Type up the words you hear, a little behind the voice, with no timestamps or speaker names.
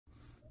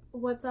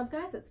What's up,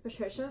 guys? It's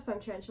Patricia from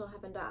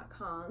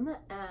tarantulaheaven.com,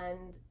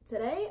 and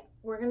today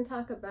we're going to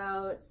talk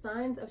about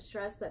signs of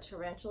stress that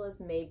tarantulas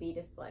may be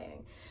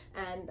displaying.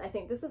 And I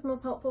think this is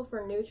most helpful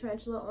for new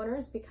tarantula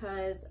owners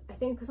because I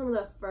think some of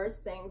the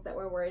first things that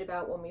we're worried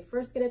about when we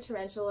first get a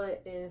tarantula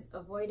is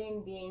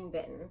avoiding being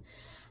bitten.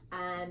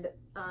 And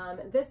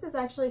this is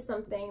actually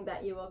something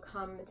that you will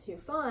come to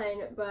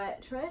find,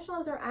 but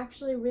tarantulas are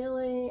actually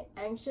really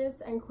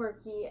anxious and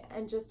quirky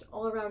and just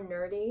all around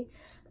nerdy.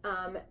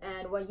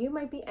 And while you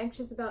might be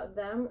anxious about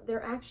them,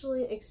 they're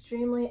actually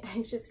extremely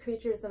anxious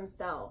creatures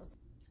themselves.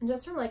 And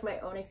just from like my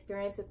own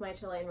experience with my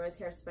Chilean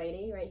rosehair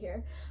Spidey right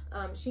here,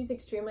 she's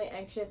extremely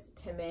anxious,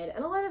 timid,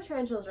 and a lot of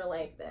tarantulas are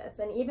like this.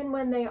 And even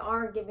when they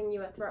are giving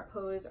you a threat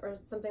pose or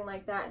something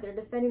like that, they're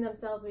defending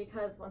themselves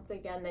because once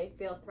again, they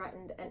feel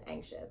threatened and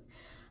anxious.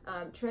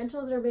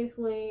 Tarantulas are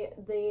basically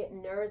the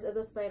nerds of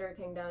the spider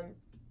kingdom.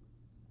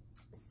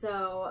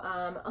 So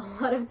a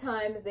lot of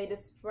times they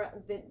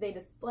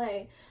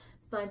display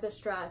signs of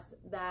stress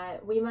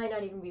that we might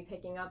not even be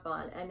picking up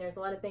on, and there's a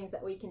lot of things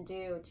that we can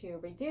do to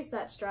reduce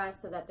that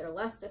stress so that they're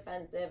less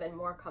defensive and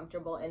more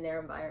comfortable in their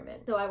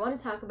environment. So I want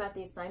to talk about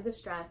these signs of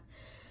stress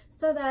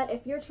so that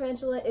if your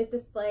tarantula is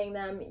displaying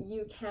them,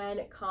 you can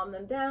calm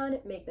them down,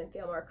 make them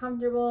feel more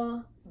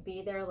comfortable,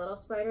 be their little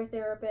spider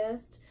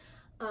therapist,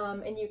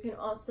 and you can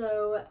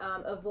also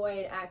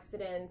avoid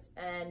accidents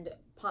and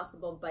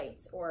possible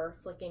bites or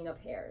flicking of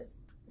hairs.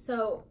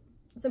 So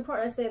it's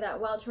important to say that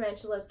while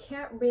tarantulas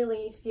can't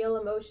really feel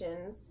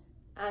emotions,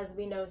 as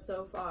we know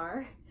so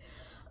far,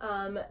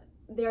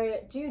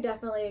 they do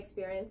definitely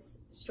experience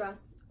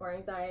stress or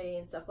anxiety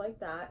and stuff like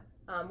that.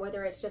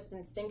 Whether it's just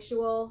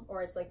instinctual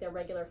or it's like their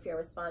regular fear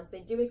response, they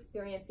do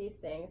experience these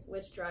things,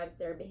 which drives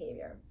their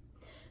behavior.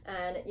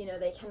 And, you know,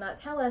 they cannot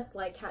tell us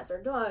like cats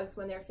or dogs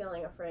when they're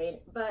feeling afraid,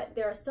 but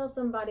there are still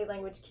some body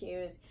language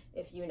cues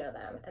if you know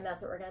them, and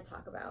that's what we're going to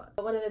talk about.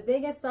 One of the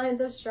biggest signs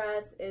of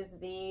stress is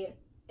the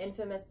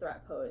infamous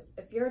threat pose.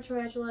 If your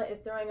tarantula is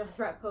throwing a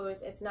threat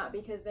pose, it's not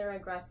because they're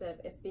aggressive,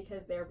 it's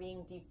because they're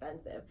being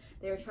defensive.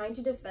 They're trying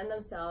to defend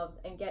themselves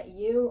and get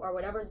you or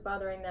whatever's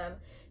bothering them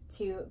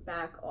to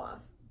back off.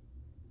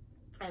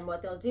 And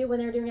what they'll do when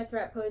they're doing a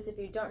threat pose, if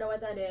you don't know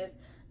what that is,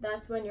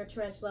 that's when your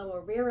tarantula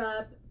will rear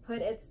up,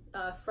 put its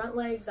front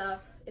legs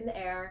up in the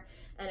air,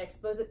 and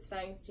expose its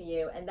fangs to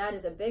you. And that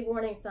is a big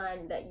warning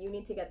sign that you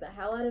need to get the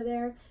hell out of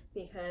there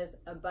because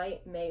a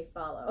bite may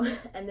follow.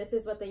 And this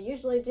is what they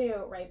usually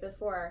do right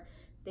before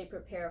they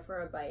prepare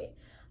for a bite.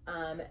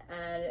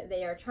 And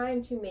they are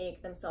trying to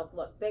make themselves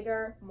look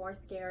bigger, more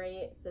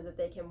scary, so that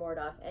they can ward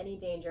off any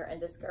danger and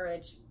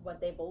discourage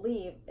what they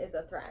believe is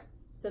a threat.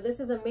 So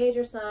this is a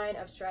major sign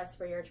of stress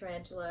for your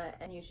tarantula,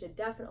 and you should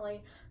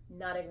definitely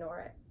not ignore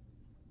it.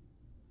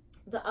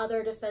 The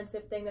other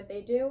defensive thing that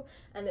they do,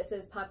 and this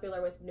is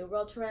popular with New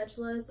World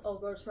tarantulas,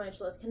 Old World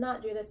tarantulas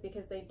cannot do this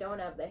because they don't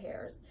have the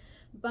hairs,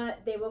 but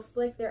they will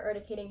flick their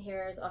urticating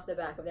hairs off the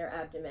back of their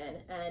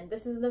abdomen. And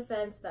this is a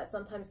defense that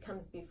sometimes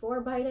comes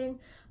before biting.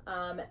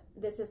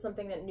 This is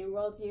something that New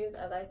Worlds use,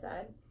 as I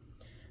said.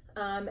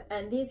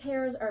 And these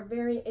hairs are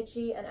very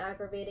itchy and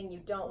aggravating.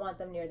 You don't want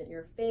them near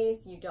your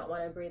face. You don't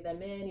want to breathe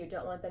them in. You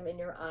don't want them in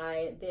your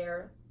eye.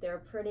 They're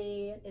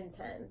pretty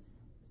intense.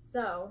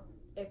 So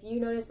if you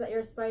notice that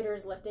your spider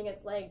is lifting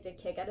its leg to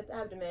kick at its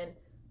abdomen,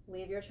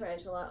 leave your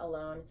tarantula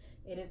alone.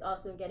 It is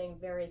also getting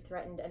very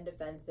threatened and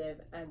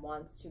defensive and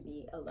wants to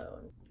be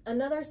alone.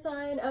 Another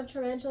sign of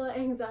tarantula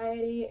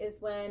anxiety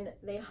is when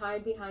they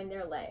hide behind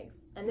their legs.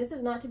 And this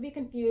is not to be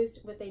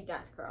confused with a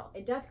death curl.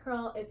 A death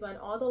curl is when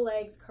all the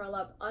legs curl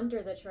up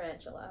under the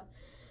tarantula.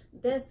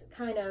 This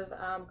kind of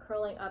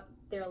curling up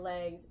their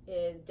legs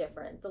is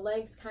different. The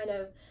legs kind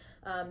of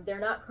they're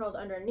not curled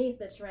underneath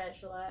the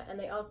tarantula, and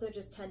they also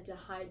just tend to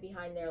hide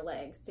behind their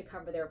legs to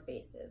cover their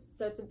faces.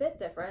 So it's a bit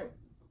different.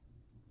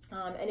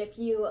 And if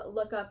you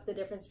look up the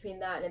difference between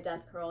that and a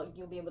death curl,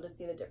 you'll be able to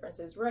see the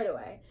differences right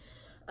away.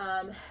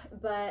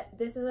 But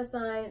this is a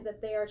sign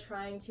that they are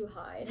trying to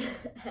hide.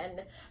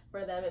 And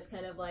for them, it's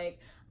kind of like,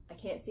 I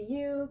can't see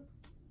you,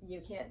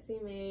 you can't see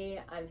me,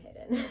 I'm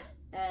hidden.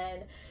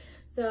 And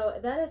so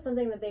that is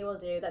something that they will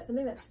do. That's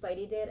something that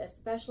Spidey did,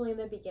 especially in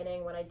the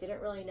beginning when I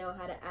didn't really know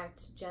how to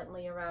act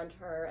gently around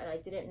her and I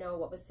didn't know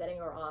what was setting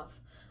her off.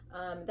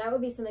 That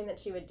would be something that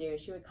she would do.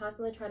 She would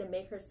constantly try to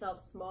make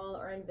herself small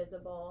or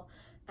invisible.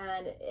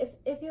 And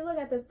if you look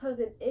at this pose,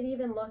 it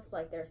even looks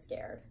like they're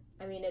scared.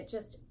 I mean, it's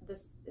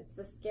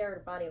the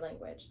scared body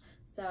language.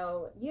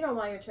 So you don't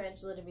want your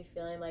tarantula to be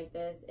feeling like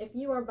this. If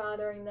you are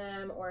bothering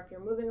them or if you're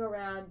moving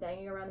around,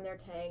 banging around in their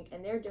tank,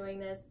 and they're doing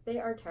this, they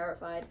are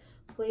terrified.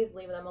 Please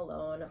leave them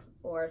alone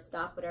or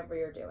stop whatever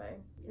you're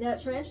doing. Now,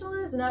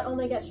 tarantulas not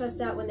only get stressed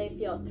out when they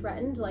feel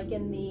threatened, like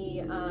in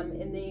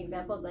the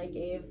examples I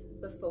gave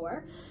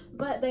before,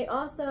 but they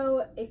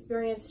also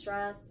experience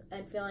stress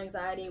and feel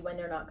anxiety when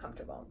they're not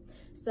comfortable.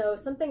 So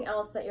something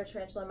else that your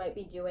tarantula might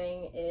be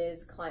doing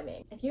is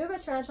climbing. If you have a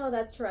tarantula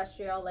that's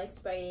terrestrial, like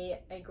Spidey,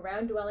 a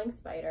ground-dwelling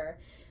spider,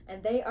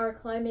 and they are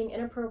climbing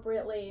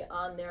inappropriately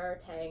on their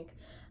tank,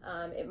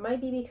 It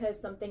might be because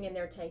something in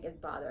their tank is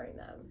bothering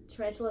them.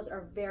 Tarantulas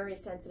are very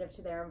sensitive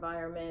to their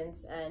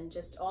environments and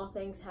just all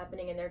things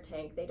happening in their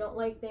tank. They don't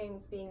like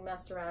things being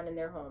messed around in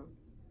their home.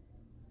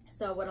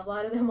 So what a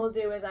lot of them will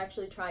do is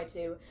actually try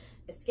to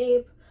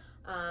escape.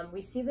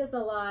 We see this a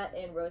lot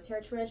in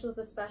rose-haired tarantulas,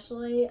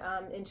 especially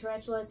in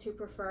tarantulas who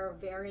prefer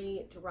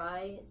very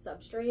dry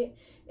substrate.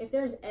 If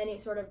there's any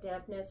sort of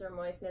dampness or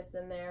moistness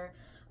in there,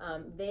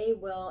 they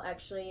will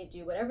actually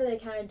do whatever they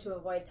can to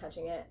avoid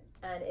touching it.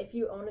 And if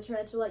you own a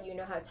tarantula, you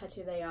know how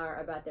touchy they are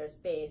about their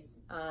space.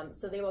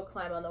 So they will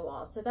climb on the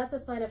walls. So that's a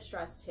sign of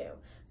stress too.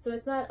 So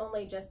it's not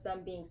only just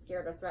them being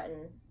scared or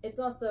threatened, it's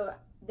also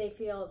they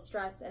feel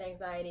stress and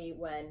anxiety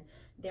when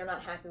they're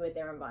not happy with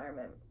their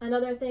environment.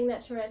 Another thing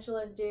that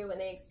tarantulas do when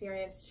they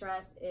experience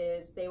stress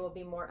is they will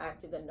be more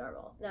active than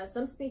normal. Now,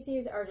 some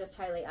species are just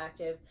highly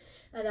active,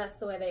 and that's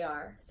the way they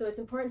are. So it's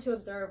important to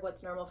observe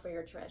what's normal for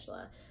your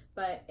tarantula.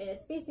 But in a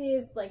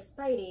species like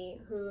Spidey,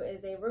 who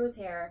is a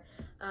rosehair,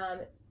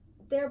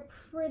 they're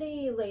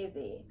pretty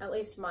lazy, at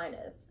least mine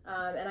is,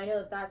 and I know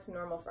that that's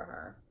normal for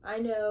her. I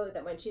know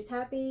that when she's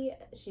happy,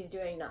 she's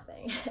doing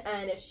nothing,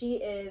 and if she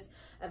is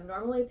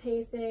abnormally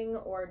pacing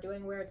or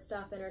doing weird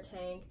stuff in her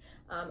tank,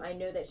 I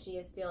know that she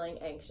is feeling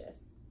anxious.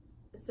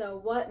 So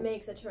what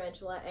makes a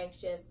tarantula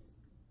anxious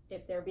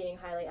if they're being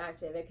highly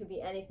active? It could be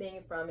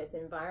anything from its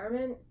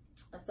environment,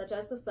 such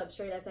as the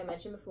substrate, as I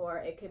mentioned before.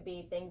 It could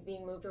be things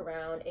being moved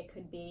around. It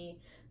could be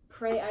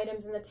prey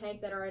items in the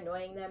tank that are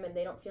annoying them and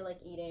they don't feel like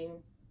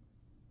eating.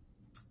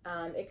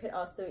 It could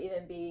also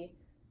even be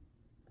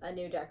a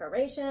new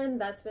decoration.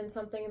 That's been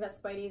something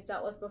that Spidey's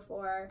dealt with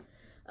before.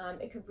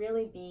 It could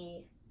really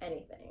be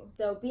anything.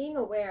 So being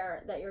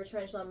aware that your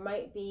tarantula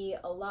might be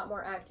a lot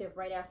more active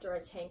right after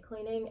a tank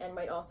cleaning and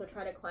might also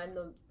try to climb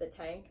the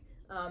tank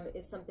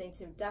is something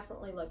to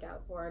definitely look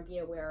out for and be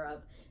aware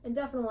of. And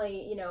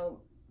definitely, you know,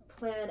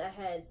 plan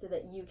ahead so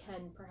that you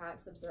can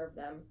perhaps observe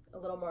them a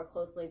little more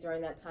closely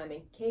during that time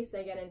in case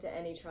they get into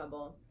any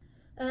trouble.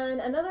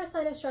 And another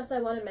sign of stress I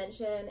want to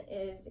mention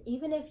is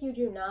even if you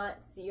do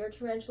not see your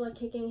tarantula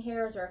kicking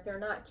hairs, or if they're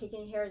not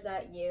kicking hairs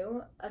at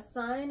you,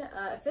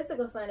 a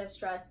physical sign of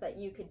stress that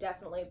you could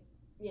definitely,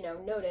 you know,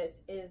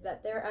 notice is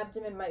that their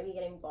abdomen might be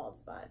getting bald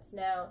spots.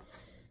 Now,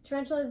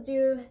 tarantulas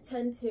do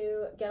tend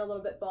to get a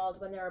little bit bald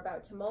when they're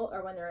about to molt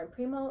or when they're in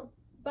pre-molt,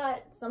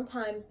 but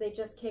sometimes they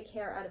just kick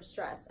hair out of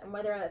stress, and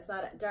whether that's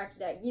not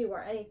directed at you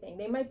or anything,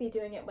 they might be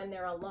doing it when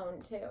they're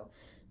alone too.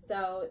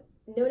 So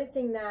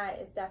noticing that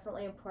is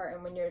definitely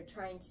important when you're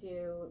trying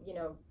to, you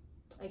know,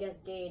 I guess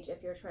gauge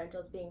if your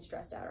tarantula is being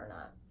stressed out or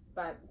not.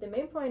 But the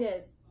main point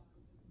is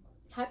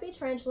happy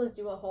tarantulas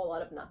do a whole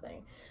lot of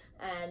nothing.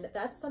 And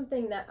that's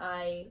something that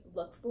I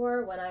look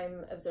for when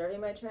I'm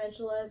observing my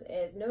tarantulas,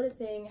 is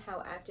noticing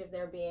how active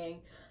they're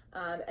being.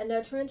 And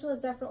now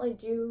tarantulas definitely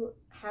do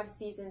have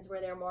seasons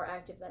where they're more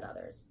active than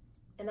others.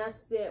 And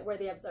that's where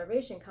the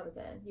observation comes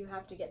in. You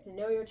have to get to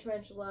know your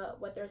tarantula,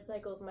 what their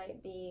cycles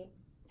might be.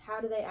 How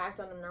do they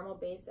act on a normal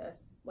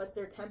basis? What's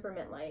their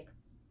temperament like?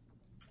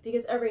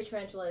 Because every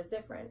tarantula is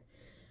different.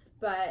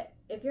 But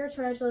if your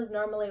tarantula is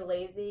normally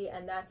lazy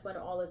and that's when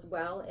all is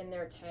well in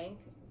their tank,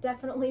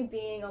 definitely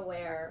being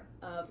aware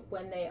of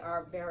when they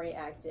are very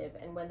active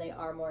and when they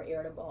are more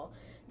irritable.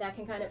 That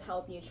can kind of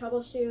help you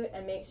troubleshoot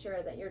and make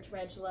sure that your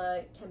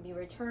tarantula can be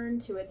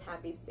returned to its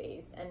happy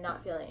space and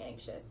not feeling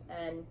anxious.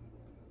 And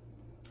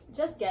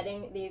just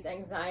getting these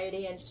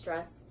anxiety and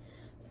stress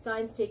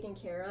signs taken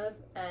care of,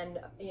 and,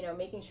 you know,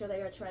 making sure that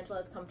your tarantula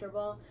is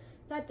comfortable,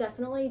 that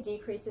definitely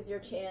decreases your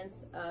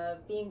chance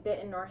of being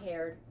bitten or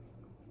haired,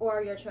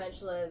 or your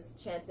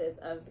tarantula's chances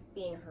of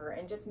being hurt,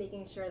 and just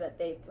making sure that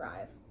they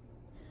thrive.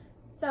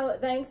 So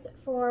thanks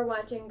for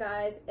watching,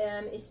 guys.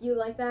 If you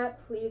like that,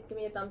 please give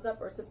me a thumbs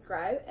up or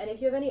subscribe. And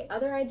if you have any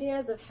other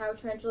ideas of how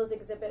tarantulas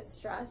exhibit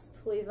stress,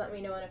 please let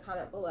me know in a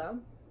comment below.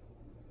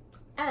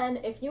 And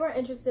if you are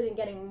interested in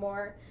getting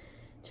more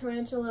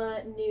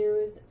tarantula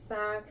news,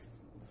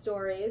 facts,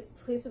 stories,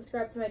 please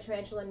subscribe to my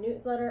tarantula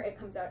newsletter. It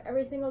comes out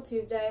every single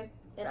Tuesday,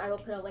 and I will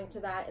put a link to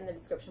that in the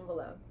description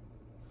below.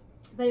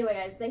 But anyway,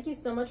 guys, thank you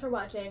so much for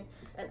watching,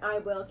 and I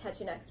will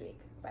catch you next week.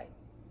 Bye.